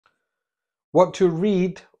What to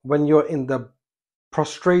read when you're in the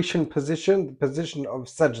prostration position, the position of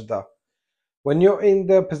sajda. When you're in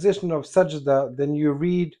the position of sajda, then you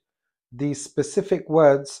read these specific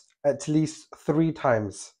words at least 3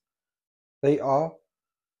 times. They are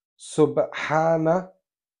Subhana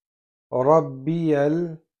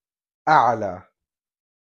Rabbiyal A'la.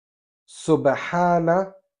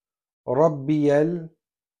 Subhana Rabbiyal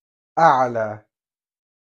A'la.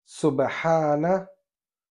 Subhana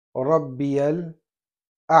Rabbiyal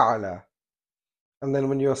A'la. And then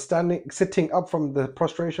when you're sitting up from the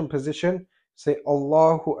prostration position, say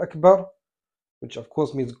Allahu Akbar, which of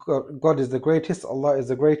course means God is the greatest, Allah is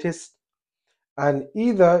the greatest. And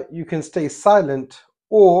either you can stay silent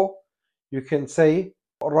or you can say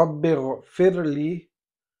Rabbir firli,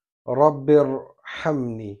 Rabbir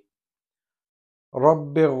hamni.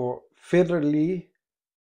 Rabbir firli,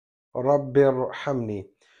 Rabbir hamni.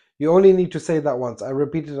 You only need to say that once. I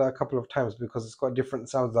repeated it a couple of times because it's got different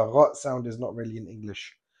sounds. The gha sound is not really in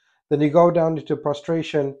English. Then you go down into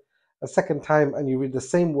prostration a second time and you read the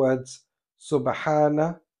same words.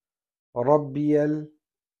 Subhana Rabbiyal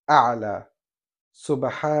A'la.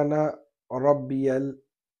 Subhana Rabbiyal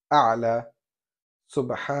A'la.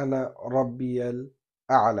 Subhana Rabbiyal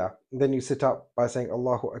A'la. Then you sit up by saying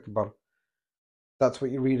Allahu Akbar. That's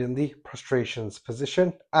what you read in the prostrations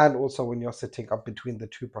position and also when you're sitting up between the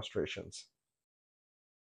 2 prostrations.